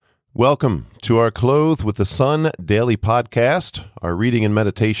Welcome to our Clothed with the Sun daily podcast, our reading and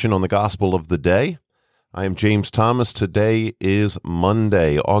meditation on the gospel of the day. I am James Thomas. Today is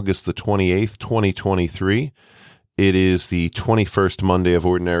Monday, August the 28th, 2023. It is the 21st Monday of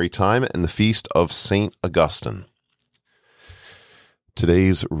Ordinary Time and the feast of St. Augustine.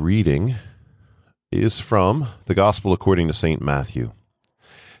 Today's reading is from the Gospel according to St. Matthew.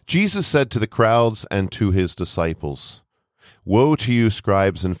 Jesus said to the crowds and to his disciples, "Woe to you,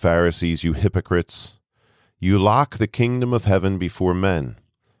 scribes and Pharisees, you hypocrites! You lock the kingdom of heaven before men.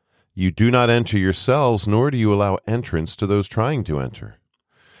 You do not enter yourselves, nor do you allow entrance to those trying to enter.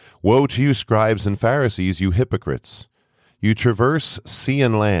 Woe to you, scribes and Pharisees, you hypocrites! You traverse sea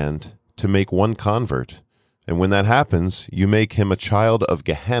and land to make one convert, and when that happens, you make him a child of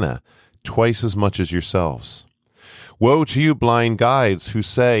Gehenna twice as much as yourselves. Woe to you, blind guides, who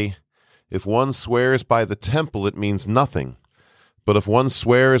say, 'If one swears by the temple, it means nothing. But if one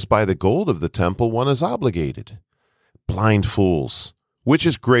swears by the gold of the temple, one is obligated.' Blind fools! Which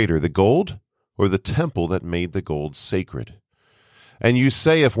is greater, the gold or the temple that made the gold sacred? And you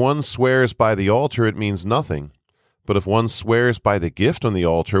say, if one swears by the altar, it means nothing. But if one swears by the gift on the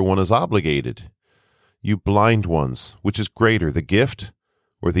altar, one is obligated. You blind ones! Which is greater, the gift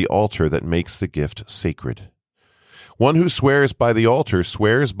or the altar that makes the gift sacred? One who swears by the altar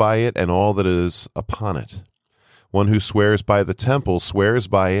swears by it and all that is upon it. One who swears by the temple swears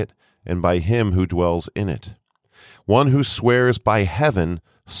by it and by him who dwells in it. One who swears by heaven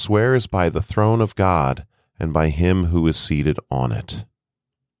swears by the throne of God and by him who is seated on it."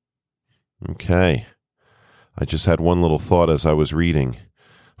 Okay. I just had one little thought as I was reading.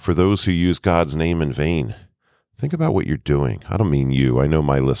 For those who use God's name in vain, think about what you're doing. I don't mean you. I know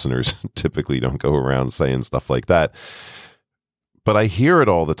my listeners typically don't go around saying stuff like that. But I hear it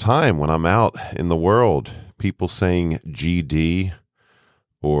all the time when I'm out in the world. People saying GD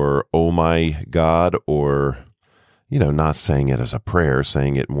or oh my God, or, not saying it as a prayer,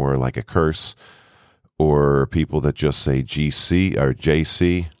 saying it more like a curse, or people that just say GC or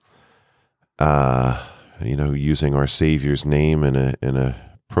JC, using our Savior's name in a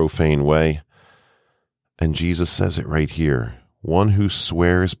profane way. And Jesus says it right here. One who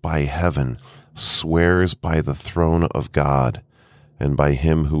swears by heaven swears by the throne of God and by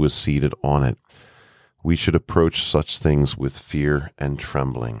him who is seated on it. We should approach such things with fear and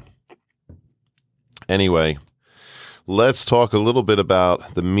trembling. Anyway, let's talk a little bit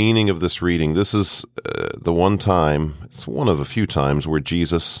about the meaning of this reading. This is the one time, it's one of a few times where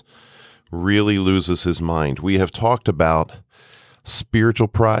Jesus really loses his mind. We have talked about spiritual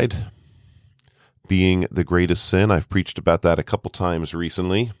pride being the greatest sin. I've preached about that a couple times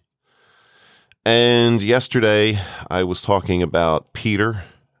recently. And yesterday I was talking about Peter.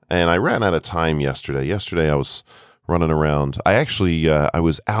 And I ran out of time yesterday. Yesterday I was running around. I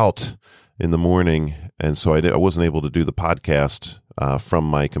was out in the morning, and so I wasn't able to do the podcast from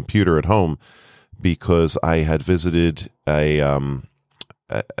my computer at home because I had visited a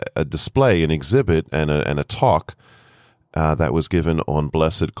display, an exhibit, and a talk that was given on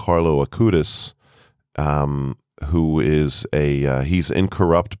Blessed Carlo Acutis, who is he's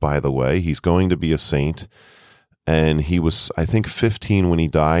incorrupt, by the way. He's going to be a saint. And he was, I think, 15 when he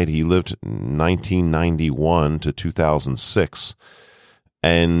died. He lived 1991 to 2006.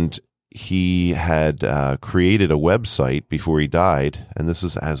 And he had created a website before he died, and this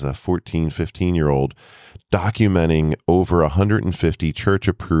is as a 14, 15-year-old, documenting over 150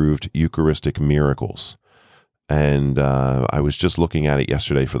 church-approved Eucharistic miracles. And I was just looking at it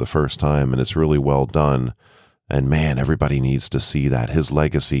yesterday for the first time, and it's really well done. And man, everybody needs to see that. His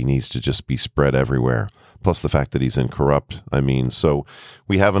legacy needs to just be spread everywhere. Plus the fact that he's incorrupt. So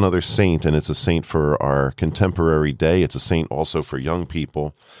we have another saint, and it's a saint for our contemporary day. It's a saint also for young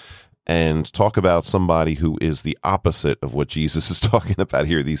people. And talk about somebody who is the opposite of what Jesus is talking about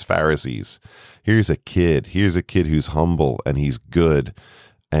here, these Pharisees. Here's a kid who's humble, and he's good,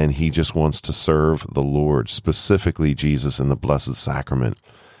 and he just wants to serve the Lord, specifically Jesus in the Blessed Sacrament.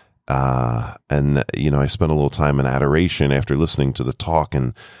 I spent a little time in adoration after listening to the talk,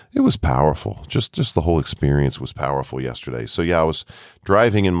 and it was powerful. Just the whole experience was powerful yesterday. So yeah, I was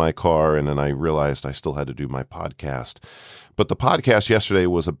driving in my car, and then I realized I still had to do my podcast. But the podcast yesterday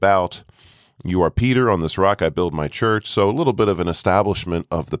was about, "You are Peter, on this rock I build my church." So a little bit of an establishment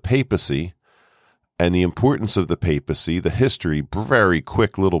of the papacy and the importance of the papacy, the history, very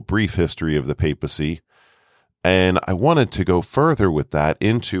quick little brief history of the papacy. And I wanted to go further with that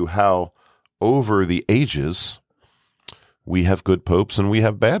into how over the ages we have good popes and we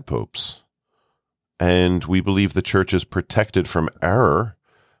have bad popes. And we believe the church is protected from error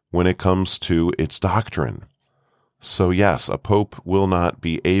when it comes to its doctrine. So yes, a pope will not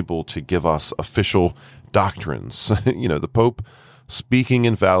be able to give us official doctrines. The pope speaking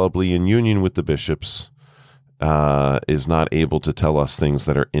infallibly in union with the bishops is not able to tell us things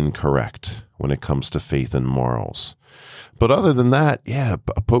that are incorrect when it comes to faith and morals. But other than that,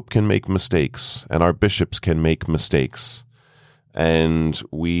 a pope can make mistakes, and our bishops can make mistakes. And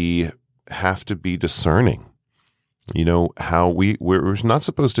we have to be discerning. How we're not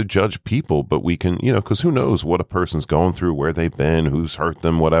supposed to judge people, but we can, because who knows what a person's going through, where they've been, who's hurt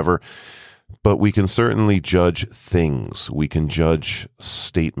them, whatever. But we can certainly judge things. We can judge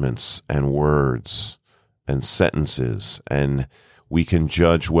statements and words and sentences, and we can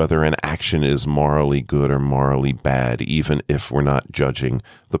judge whether an action is morally good or morally bad, even if we're not judging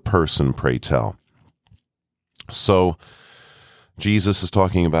the person, pray tell. So Jesus is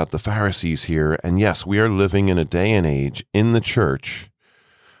talking about the Pharisees here, and yes, we are living in a day and age in the church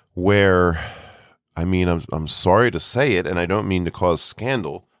where, I'm sorry to say it, and I don't mean to cause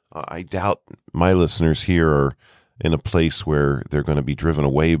scandal. I doubt my listeners here are in a place where they're going to be driven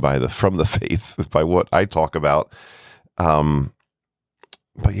away from the faith by what I talk about.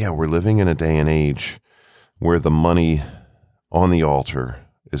 But yeah, we're living in a day and age where the money on the altar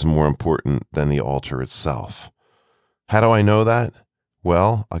is more important than the altar itself. How do I know that?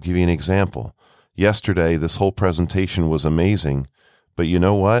 Well, I'll give you an example. Yesterday, this whole presentation was amazing, but you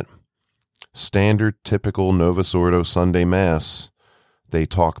know what? Standard, typical Novus Ordo Sunday Mass, they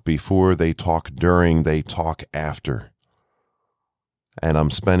talk before, they talk during, they talk after. And I'm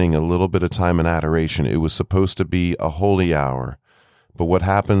spending a little bit of time in adoration. It was supposed to be a holy hour, but what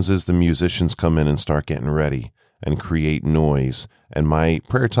happens is the musicians come in and start getting ready and create noise, and my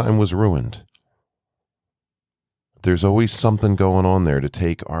prayer time was ruined. There's always something going on there to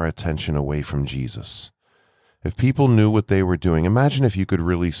take our attention away from Jesus. If people knew what they were doing, imagine if you could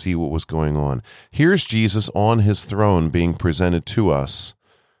really see what was going on. Here's Jesus on his throne being presented to us,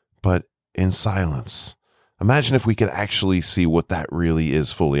 but in silence. Imagine if we could actually see what that really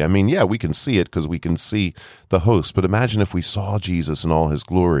is fully. We can see it because we can see the host, but imagine if we saw Jesus in all his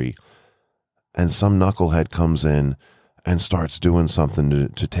glory and some knucklehead comes in and starts doing something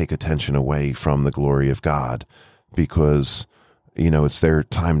to take attention away from the glory of God because, it's their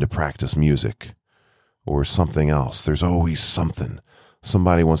time to practice music or something else. There's always something.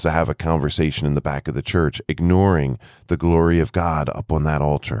 Somebody wants to have a conversation in the back of the church, ignoring the glory of God up on that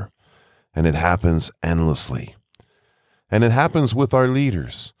altar. And it happens endlessly. And it happens with our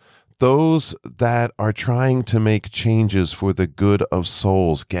leaders. Those that are trying to make changes for the good of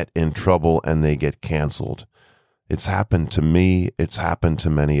souls get in trouble and they get canceled. It's happened to me. It's happened to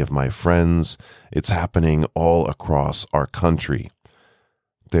many of my friends. It's happening all across our country.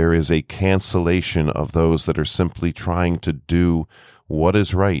 There is a cancellation of those that are simply trying to do what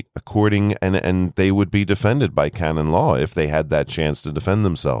is right and they would be defended by canon law if they had that chance to defend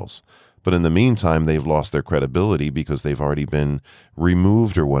themselves. But in the meantime, they've lost their credibility because they've already been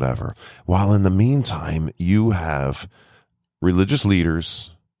removed or whatever. While in the meantime, you have religious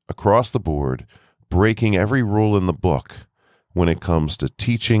leaders across the board breaking every rule in the book when it comes to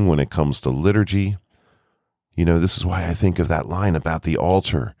teaching, when it comes to liturgy. This is why I think of that line about the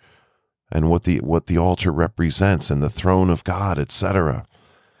altar and what the altar represents and the throne of God, etc.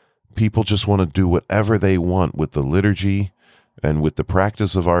 People just want to do whatever they want with the liturgy and with the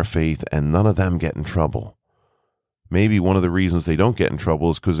practice of our faith, and none of them get in trouble. Maybe one of the reasons they don't get in trouble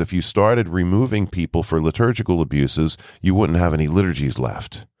is because if you started removing people for liturgical abuses, you wouldn't have any liturgies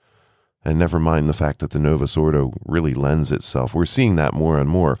left. And never mind the fact that the Novus Ordo really lends itself. We're seeing that more and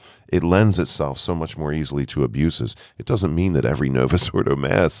more. It lends itself so much more easily to abuses. It doesn't mean that every Novus Ordo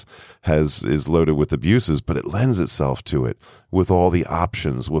Mass is loaded with abuses, but it lends itself to it with all the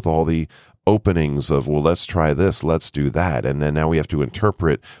options, with all the openings of, well, let's try this, let's do that. And then now we have to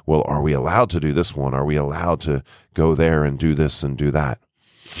interpret, well, are we allowed to do this one? Are we allowed to go there and do this and do that?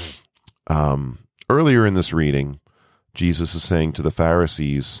 Earlier in this reading, Jesus is saying to the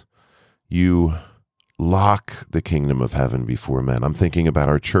Pharisees, you lock the kingdom of heaven before men. I'm thinking about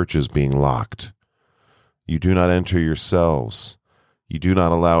our churches being locked. You do not enter yourselves. You do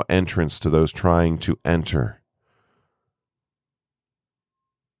not allow entrance to those trying to enter.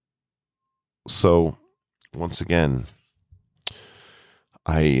 So, once again,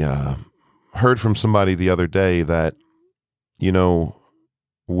 I heard from somebody the other day that,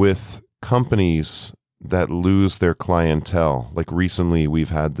 with companies that lose their clientele, like recently we've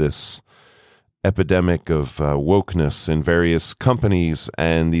had this epidemic of wokeness in various companies,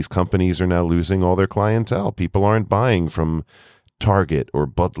 and these companies are now losing all their clientele. People aren't buying from Target or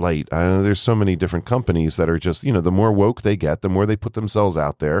Bud Light. There's so many different companies that are just, the more woke they get, the more they put themselves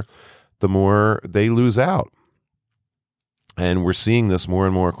out there, the more they lose out. And we're seeing this more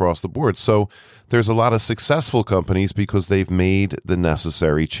and more across the board. So there's a lot of successful companies because they've made the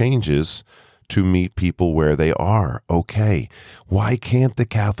necessary changes to meet people where they are. Okay, why can't the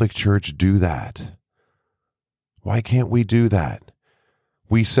Catholic Church do that? Why can't we do that?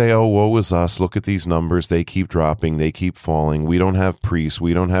 We say, oh, woe is us. Look at these numbers. They keep dropping. They keep falling. We don't have priests.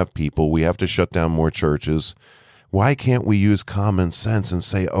 We don't have people. We have to shut down more churches. Why can't we use common sense and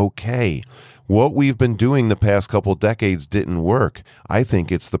say, okay, what we've been doing the past couple decades didn't work. I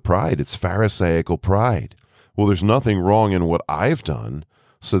think it's the pride. It's Pharisaical pride. Well, there's nothing wrong in what I've done,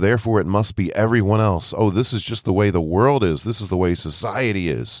 so therefore it must be everyone else. Oh, this is just the way the world is. This is the way society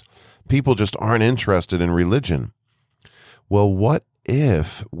is. People just aren't interested in religion. Well, what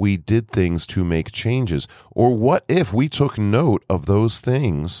if we did things to make changes? Or what if we took note of those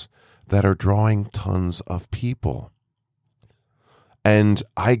things that are drawing tons of people? And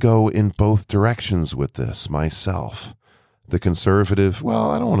I go in both directions with this myself. The conservative,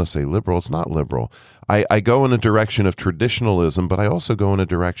 well, I don't want to say liberal. It's not liberal. I go in a direction of traditionalism, but I also go in a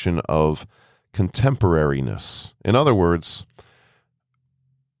direction of contemporariness. In other words,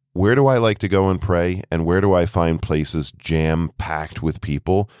 where do I like to go and pray, and where do I find places jam-packed with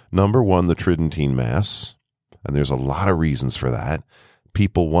people? Number one, the Tridentine Mass, and there's a lot of reasons for that.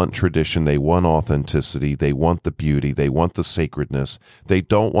 People want tradition, they want authenticity, they want the beauty, they want the sacredness. They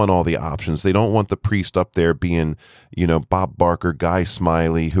don't want all the options. They don't want the priest up there being, Bob Barker, Guy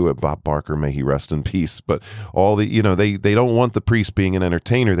Smiley, Bob Barker, may he rest in peace, but all the, they don't want the priest being an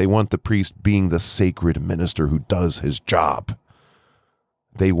entertainer. They want the priest being the sacred minister who does his job.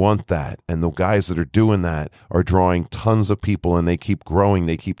 They want that, and the guys that are doing that are drawing tons of people, and they keep growing.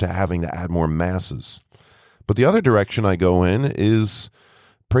 They keep having to add more masses. But the other direction I go in is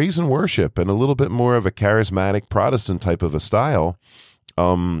praise and worship, and a little bit more of a charismatic Protestant type of a style.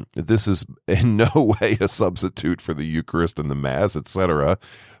 This is in no way a substitute for the Eucharist and the Mass, etc.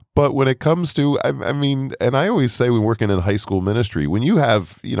 But when it comes to, and I always say when working in high school ministry, when you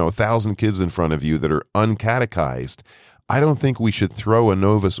have, 1,000 kids in front of you that are uncatechized, I don't think we should throw a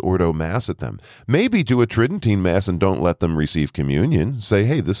Novus Ordo Mass at them. Maybe do a Tridentine Mass and don't let them receive communion. Say,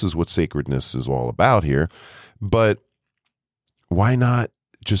 hey, this is what sacredness is all about here. But why not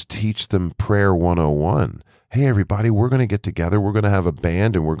just teach them prayer 101? Hey, everybody, we're going to get together. We're going to have a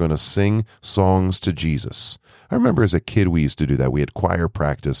band and we're going to sing songs to Jesus. I remember as a kid, we used to do that. We had choir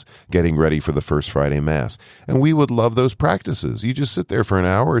practice getting ready for the first Friday Mass. And we would love those practices. You just sit there for an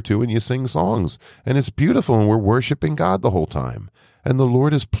hour or two and you sing songs. And it's beautiful, and we're worshiping God the whole time. And the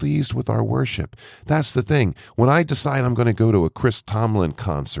Lord is pleased with our worship. That's the thing. When I decide I'm going to go to a Chris Tomlin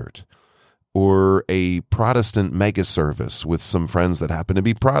concert or a Protestant mega service with some friends that happen to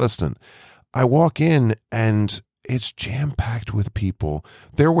be Protestant, I walk in and it's jam-packed with people.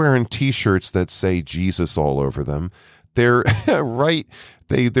 They're wearing T-shirts that say Jesus all over them. They're right.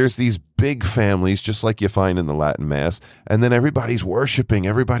 There's these big families, just like you find in the Latin Mass, and then everybody's worshiping,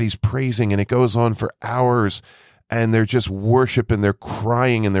 everybody's praising, and it goes on for hours. And they're just worshiping, they're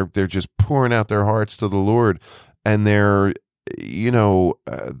crying, and they're just pouring out their hearts to the Lord. And they're,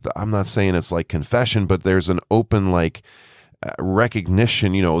 I'm not saying it's like confession, but there's an open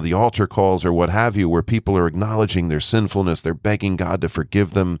recognition, the altar calls or what have you, where people are acknowledging their sinfulness. They're begging God to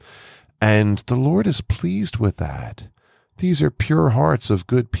forgive them. And the Lord is pleased with that. These are pure hearts of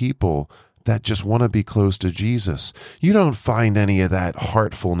good people that just want to be close to Jesus. You don't find any of that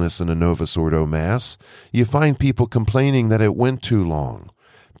heartfulness in a Novus Ordo Mass. You find people complaining that it went too long.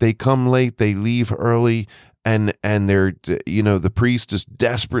 They come late, they leave early, and they're, the priest is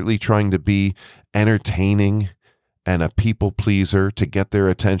desperately trying to be entertaining and a people pleaser to get their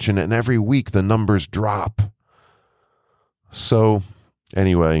attention, and every week the numbers drop. So,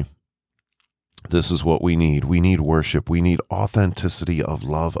 anyway, this is what we need. We need worship. We need authenticity of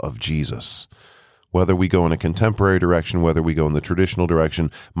love of Jesus. Whether we go in a contemporary direction, whether we go in the traditional direction,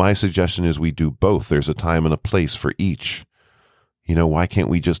 my suggestion is we do both. There's a time and a place for each. Why can't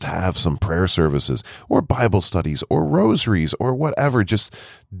we just have some prayer services or Bible studies or rosaries or whatever? Just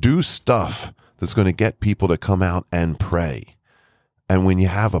do stuff that's going to get people to come out and pray. And when you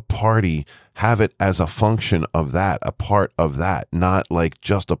have a party, have it as a function of that, a part of that, not like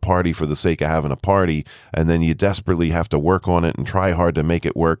just a party for the sake of having a party, and then you desperately have to work on it and try hard to make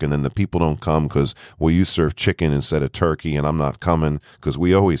it work, and then the people don't come because, well, you serve chicken instead of turkey, and I'm not coming because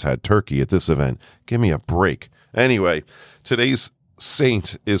we always had turkey at this event. Give me a break. Anyway, today's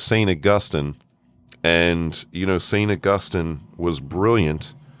saint is St. Augustine, and, St. Augustine was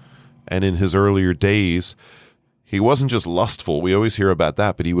brilliant. And in his earlier days, he wasn't just lustful. We always hear about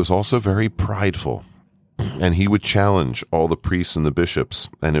that, but he was also very prideful. and he would challenge all the priests and the bishops.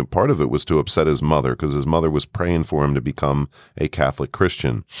 And part of it was to upset his mother, because his mother was praying for him to become a Catholic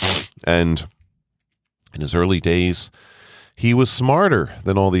Christian. And in his early days, he was smarter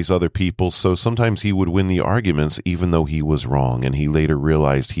than all these other people, so sometimes he would win the arguments even though he was wrong, and he later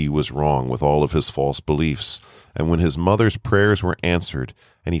realized he was wrong with all of his false beliefs. And when his mother's prayers were answered,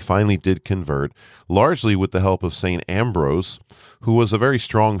 and he finally did convert, largely with the help of St. Ambrose, who was a very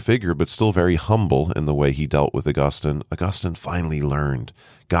strong figure but still very humble in the way he dealt with Augustine, Augustine finally learned.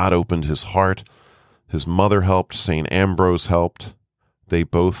 God opened his heart. His mother helped. St. Ambrose helped. They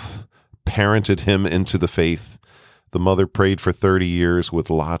both parented him into the faith. The mother prayed for 30 years with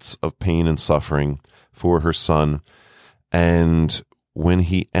lots of pain and suffering for her son. And when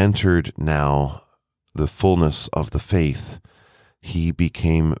he entered now the fullness of the faith, he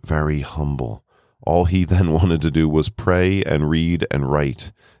became very humble. All he then wanted to do was pray and read and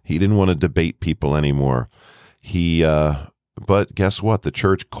write. He didn't want to debate people anymore. But guess what? The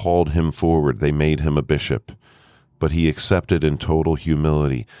church called him forward. They made him a bishop. But he accepted in total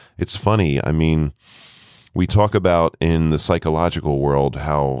humility. It's funny. I mean, we talk about in the psychological world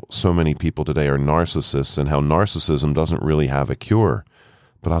how so many people today are narcissists and how narcissism doesn't really have a cure.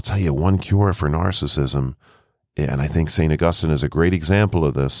 But I'll tell you one cure for narcissism, and I think St. Augustine is a great example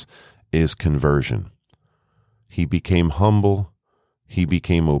of this, is conversion. He became humble, he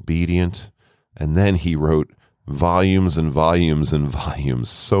became obedient, and then he wrote volumes and volumes and volumes,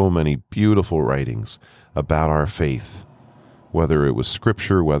 so many beautiful writings about our faith, whether it was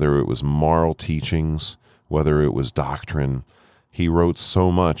scripture, whether it was moral teachings, whether it was doctrine. He wrote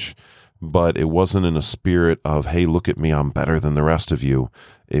so much, but it wasn't in a spirit of, hey, look at me, I'm better than the rest of you.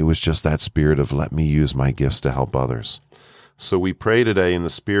 It was just that spirit of, let me use my gifts to help others. So we pray today in the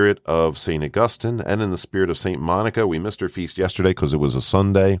spirit of St. Augustine and in the spirit of St. Monica. We missed her feast yesterday because it was a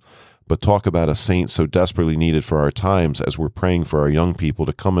Sunday, but talk about a saint so desperately needed for our times as we're praying for our young people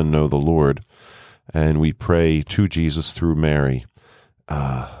to come and know the Lord. And we pray to Jesus through Mary,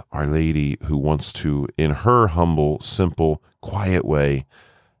 Our Lady, who wants to, in her humble, simple, quiet way,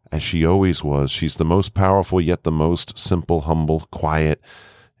 as she always was, she's the most powerful, yet the most simple, humble, quiet,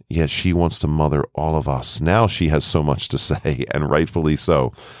 yet she wants to mother all of us. Now she has so much to say, and rightfully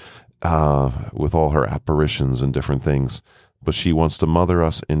so, with all her apparitions and different things. But she wants to mother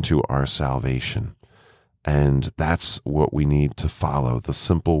us into our salvation. And that's what we need to follow, the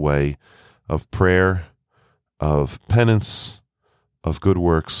simple way of prayer, of penance, of good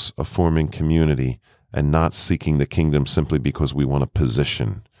works, of forming community, and not seeking the kingdom simply because we want a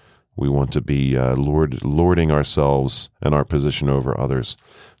position. We want to be lording ourselves and our position over others.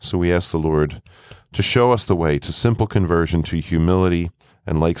 So we ask the Lord to show us the way to simple conversion, to humility,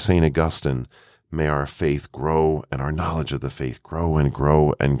 and like St. Augustine, may our faith grow and our knowledge of the faith grow and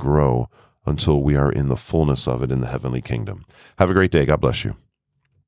grow and grow until we are in the fullness of it in the heavenly kingdom. Have a great day. God bless you.